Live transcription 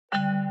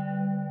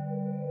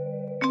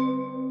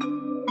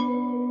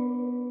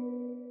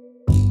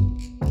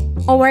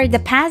Over the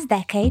past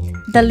decade,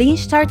 the Lean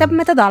Startup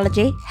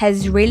methodology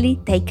has really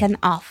taken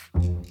off.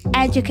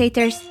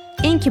 Educators,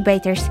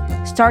 incubators,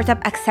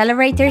 startup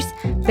accelerators,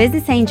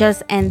 business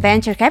angels, and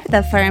venture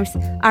capital firms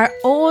are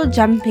all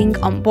jumping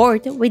on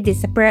board with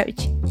this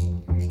approach.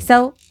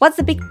 So, what's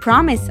the big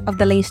promise of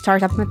the Lean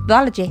Startup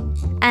methodology?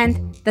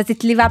 And does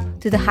it live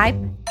up to the hype?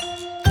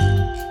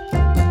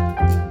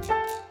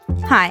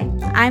 Hi,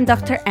 I'm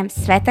Dr. M.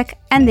 Svetek,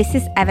 and this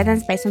is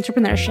Evidence-Based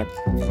Entrepreneurship,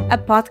 a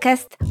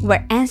podcast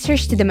where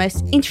answers to the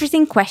most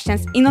interesting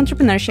questions in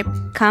entrepreneurship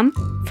come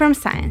from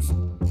science.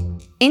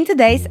 In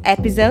today's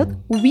episode,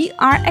 we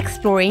are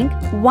exploring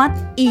what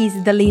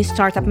is the Lean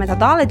Startup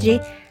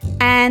methodology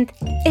and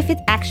if it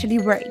actually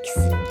works.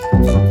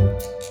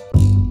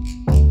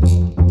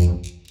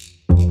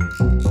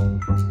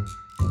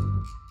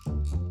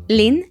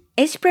 Lean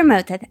is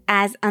promoted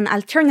as an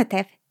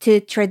alternative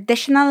to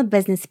traditional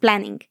business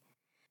planning.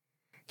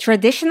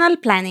 Traditional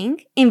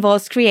planning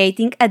involves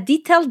creating a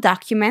detailed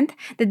document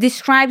that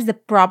describes the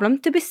problem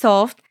to be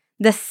solved,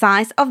 the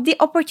size of the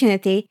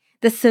opportunity,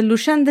 the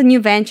solution the new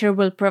venture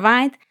will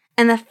provide,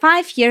 and a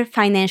 5-year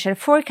financial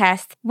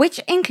forecast, which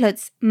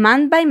includes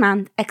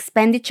month-by-month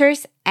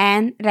expenditures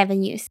and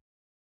revenues.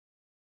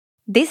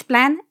 This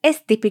plan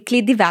is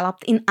typically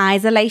developed in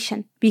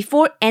isolation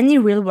before any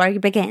real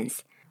work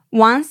begins.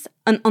 Once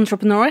an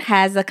entrepreneur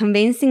has a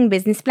convincing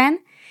business plan,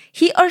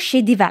 he or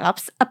she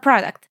develops a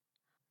product.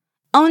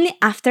 Only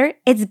after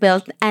it's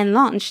built and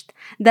launched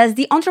does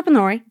the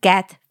entrepreneur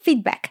get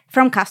feedback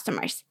from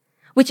customers,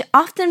 which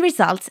often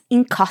results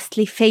in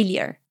costly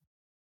failure.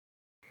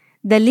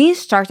 The Lean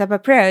Startup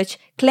approach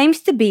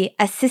claims to be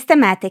a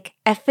systematic,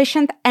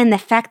 efficient, and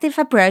effective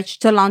approach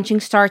to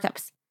launching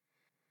startups.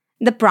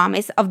 The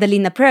promise of the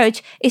Lean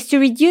approach is to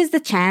reduce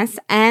the chance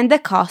and the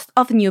cost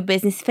of new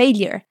business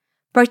failure,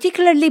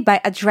 particularly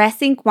by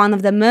addressing one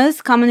of the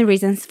most common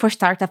reasons for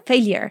startup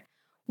failure,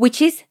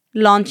 which is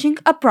launching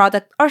a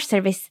product or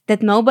service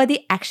that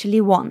nobody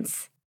actually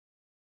wants.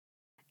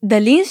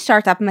 The Lean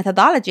Startup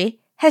methodology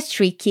has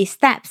 3 key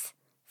steps.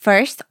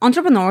 First,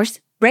 entrepreneurs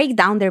break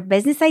down their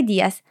business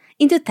ideas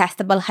into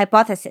testable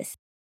hypotheses.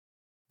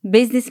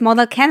 Business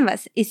model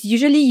canvas is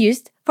usually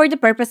used for the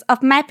purpose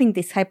of mapping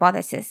these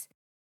hypotheses.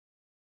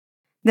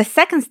 The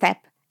second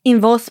step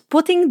involves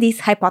putting these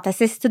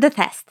hypotheses to the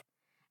test,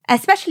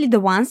 especially the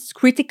ones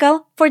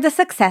critical for the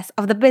success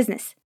of the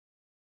business.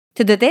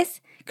 To do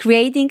this,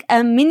 creating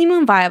a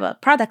minimum viable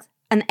product,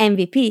 an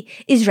MVP,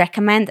 is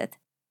recommended.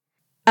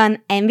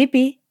 An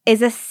MVP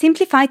is a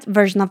simplified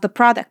version of the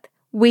product,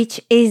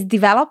 which is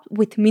developed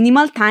with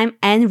minimal time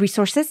and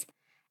resources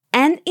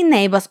and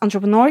enables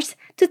entrepreneurs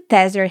to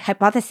test their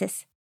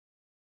hypothesis.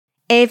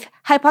 If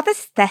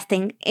hypothesis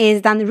testing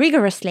is done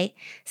rigorously,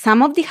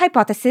 some of the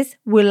hypotheses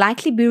will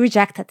likely be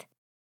rejected.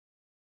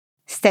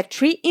 Step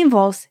 3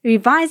 involves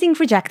revising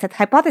rejected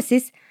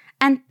hypotheses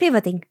and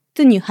pivoting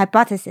to new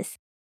hypotheses.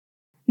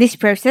 This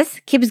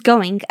process keeps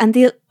going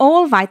until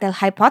all vital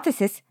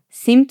hypotheses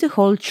seem to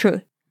hold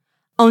true.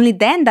 Only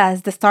then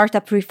does the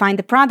startup refine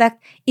the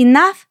product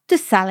enough to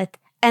sell it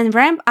and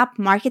ramp up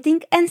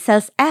marketing and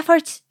sales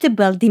efforts to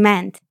build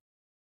demand.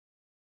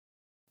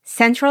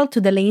 Central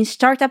to the Lean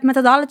Startup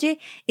methodology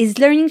is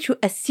learning through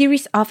a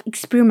series of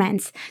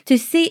experiments to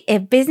see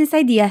if business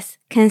ideas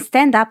can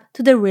stand up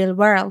to the real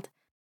world.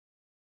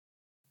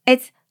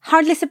 It's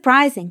hardly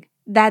surprising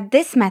that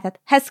this method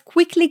has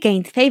quickly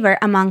gained favor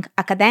among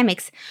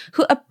academics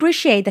who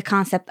appreciate the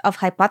concept of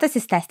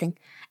hypothesis testing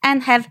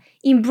and have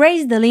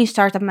embraced the Lean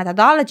Startup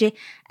methodology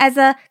as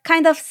a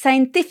kind of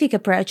scientific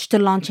approach to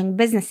launching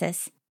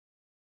businesses.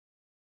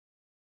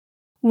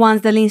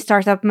 Once the Lean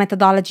Startup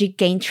methodology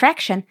gained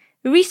traction,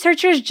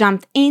 researchers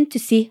jumped in to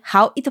see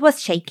how it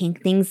was shaking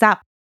things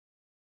up.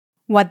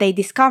 What they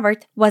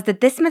discovered was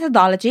that this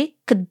methodology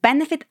could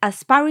benefit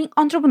aspiring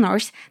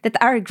entrepreneurs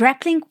that are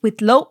grappling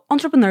with low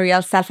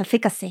entrepreneurial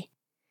self-efficacy.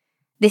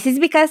 This is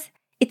because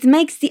it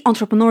makes the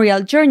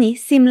entrepreneurial journey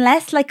seem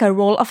less like a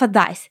roll of a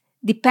dice,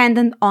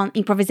 dependent on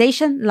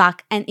improvisation,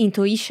 luck, and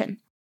intuition.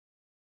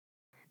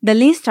 The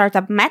Lean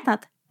Startup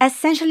method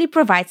essentially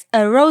provides a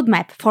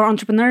roadmap for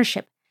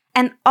entrepreneurship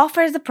and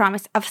offers the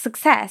promise of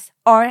success,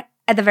 or,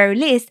 at the very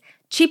least,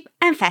 cheap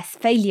and fast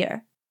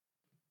failure.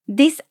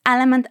 This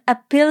element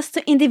appeals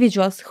to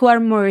individuals who are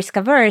more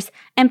risk-averse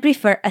and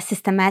prefer a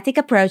systematic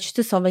approach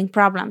to solving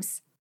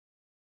problems.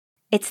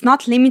 It's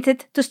not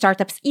limited to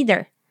startups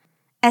either.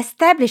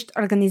 Established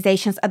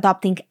organizations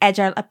adopting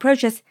agile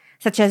approaches,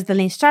 such as the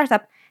Lean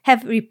Startup,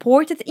 have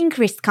reported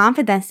increased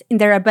confidence in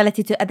their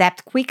ability to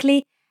adapt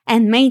quickly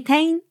and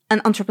maintain an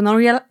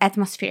entrepreneurial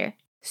atmosphere.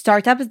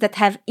 Startups that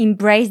have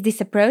embraced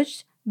this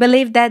approach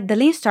believe that the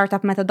Lean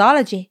Startup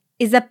methodology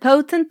is a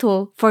potent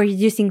tool for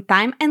reducing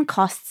time and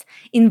costs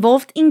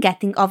involved in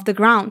getting off the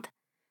ground.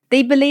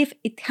 They believe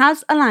it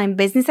helps align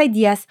business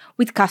ideas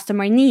with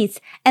customer needs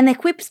and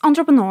equips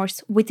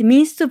entrepreneurs with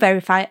means to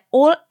verify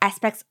all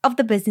aspects of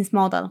the business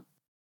model.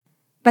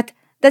 But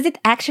does it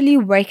actually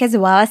work as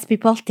well as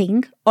people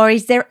think, or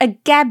is there a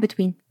gap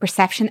between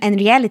perception and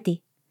reality?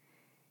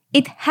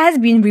 It has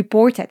been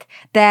reported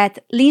that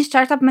Lean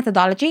Startup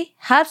methodology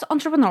helps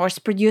entrepreneurs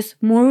produce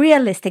more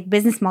realistic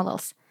business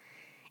models.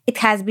 It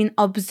has been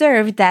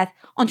observed that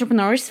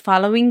entrepreneurs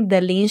following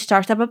the Lean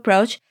Startup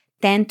approach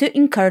tend to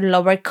incur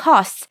lower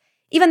costs,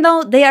 even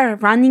though they are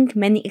running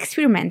many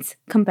experiments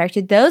compared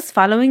to those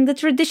following the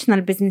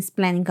traditional business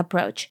planning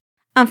approach.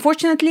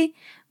 Unfortunately,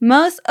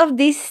 most of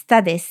these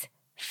studies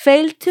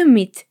fail to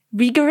meet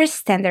rigorous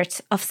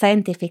standards of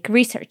scientific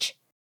research.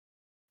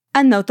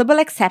 A notable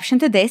exception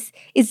to this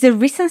is the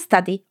recent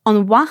study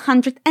on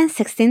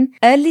 116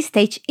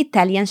 early-stage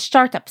Italian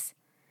startups.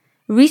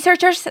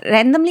 Researchers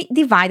randomly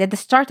divided the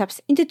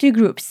startups into two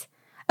groups,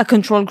 a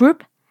control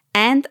group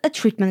and a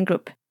treatment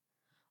group.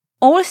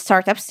 All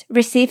startups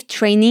received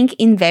training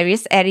in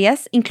various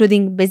areas,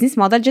 including business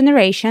model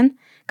generation,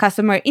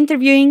 customer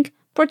interviewing,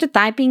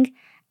 prototyping,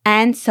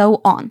 and so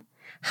on.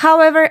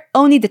 However,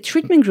 only the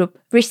treatment group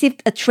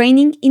received a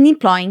training in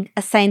employing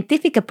a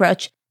scientific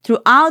approach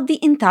throughout the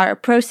entire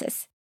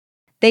process.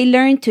 They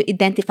learned to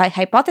identify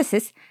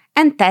hypotheses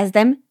and test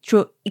them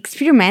through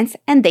experiments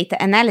and data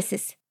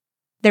analysis.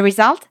 The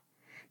result?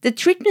 The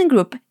treatment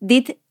group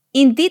did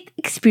indeed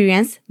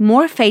experience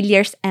more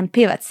failures and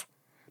pivots.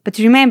 But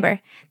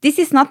remember, this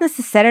is not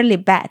necessarily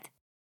bad.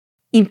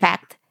 In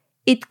fact,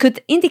 it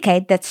could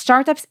indicate that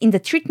startups in the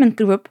treatment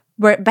group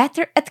were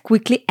better at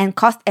quickly and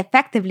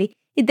cost-effectively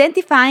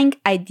identifying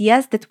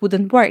ideas that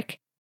wouldn't work.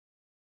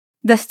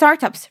 The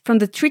startups from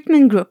the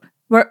treatment group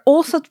were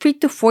also 3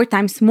 to 4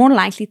 times more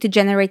likely to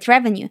generate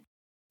revenue,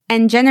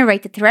 and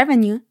generated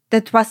revenue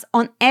that was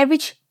on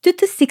average 2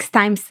 to 6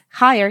 times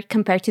higher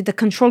compared to the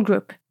control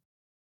group.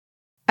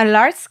 A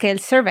large-scale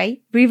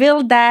survey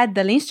revealed that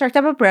the Lean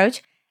Startup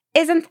approach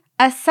isn't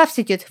a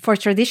substitute for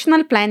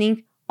traditional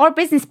planning or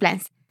business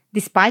plans,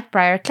 despite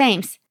prior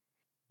claims.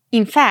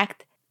 In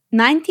fact,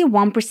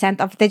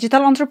 91% of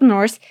digital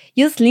entrepreneurs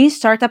use Lean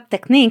Startup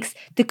techniques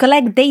to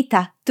collect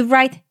data to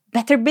write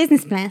better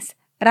business plans,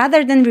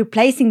 rather than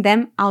replacing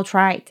them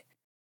outright.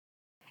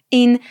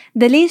 In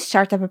the Lean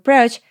Startup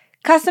approach,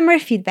 customer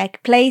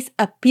feedback plays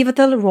a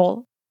pivotal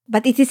role,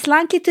 but it is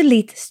likely to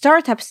lead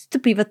startups to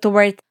pivot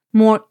toward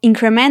more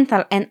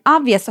incremental and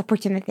obvious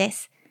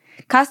opportunities.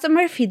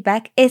 Customer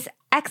feedback is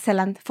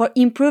excellent for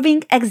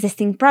improving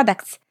existing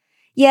products,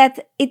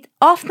 yet it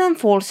often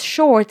falls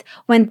short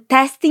when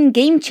testing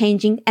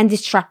game-changing and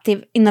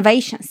disruptive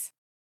innovations.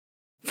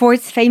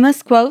 Ford's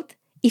famous quote,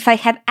 "If I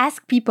had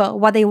asked people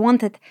what they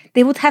wanted,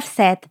 they would have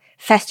said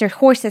faster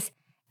horses,"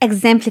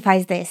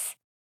 exemplifies this.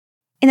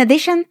 In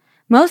addition,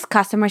 most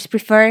customers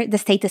prefer the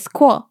status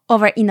quo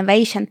over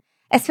innovation,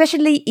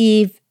 especially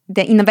if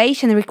the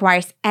innovation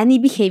requires any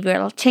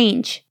behavioral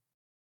change.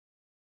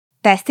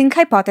 Testing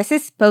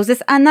hypothesis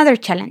poses another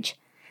challenge.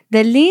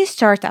 The Lean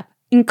Startup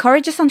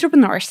encourages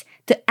entrepreneurs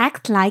to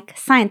act like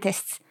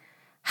scientists.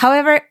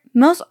 However,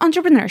 most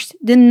entrepreneurs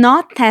do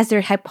not test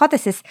their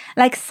hypothesis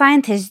like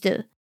scientists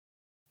do.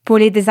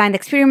 Poorly designed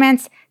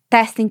experiments,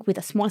 testing with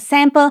a small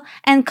sample,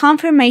 and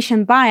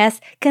confirmation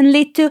bias can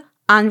lead to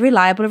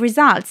unreliable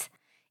results.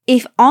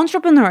 If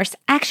entrepreneurs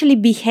actually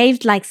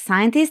behaved like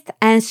scientists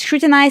and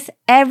scrutinized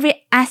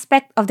every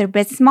aspect of their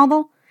business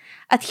model,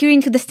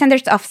 adhering to the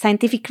standards of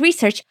scientific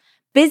research,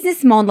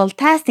 business model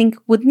testing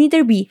would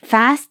neither be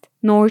fast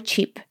nor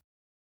cheap.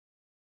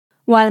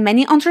 While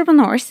many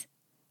entrepreneurs,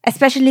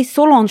 especially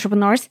solo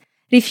entrepreneurs,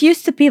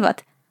 refuse to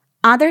pivot,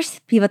 others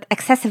pivot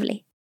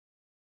excessively.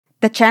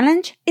 The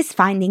challenge is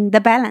finding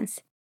the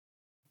balance.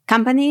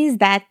 Companies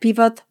that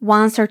pivot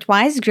once or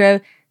twice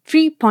grow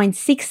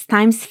 3.6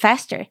 times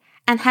faster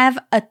and have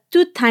a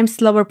 2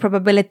 times lower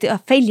probability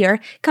of failure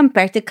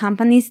compared to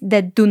companies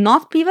that do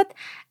not pivot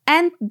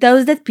and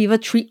those that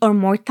pivot 3 or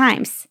more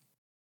times.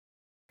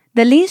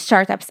 The Lean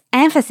Startup's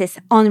emphasis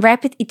on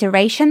rapid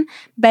iteration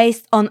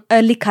based on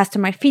early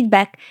customer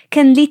feedback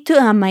can lead to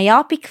a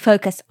myopic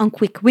focus on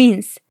quick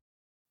wins.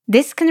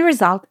 This can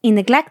result in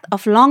neglect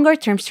of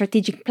longer-term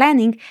strategic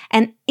planning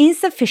and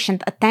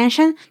insufficient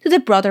attention to the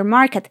broader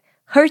market,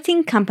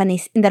 hurting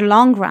companies in the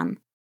long run.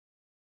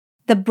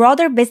 The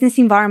broader business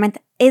environment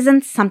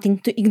isn't something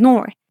to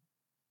ignore.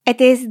 It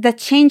is the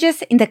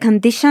changes in the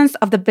conditions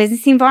of the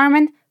business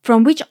environment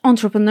from which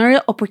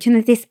entrepreneurial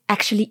opportunities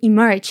actually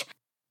emerge,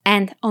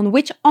 and on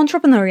which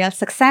entrepreneurial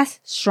success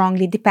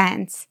strongly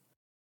depends.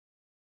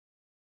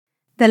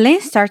 The Lean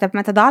Startup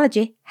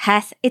methodology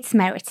has its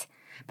merits,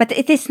 but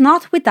it is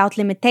not without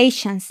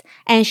limitations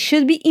and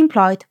should be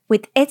employed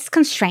with its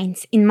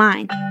constraints in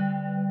mind.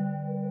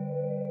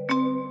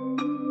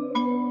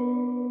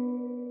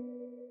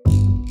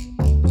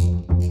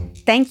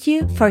 Thank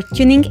you for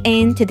tuning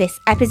in to this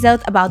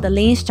episode about the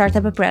Lean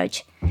Startup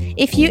approach.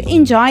 If you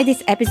enjoyed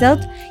this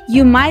episode,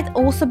 you might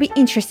also be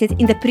interested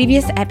in the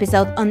previous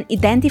episode on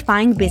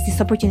identifying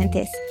business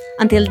opportunities.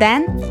 Until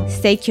then,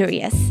 stay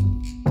curious.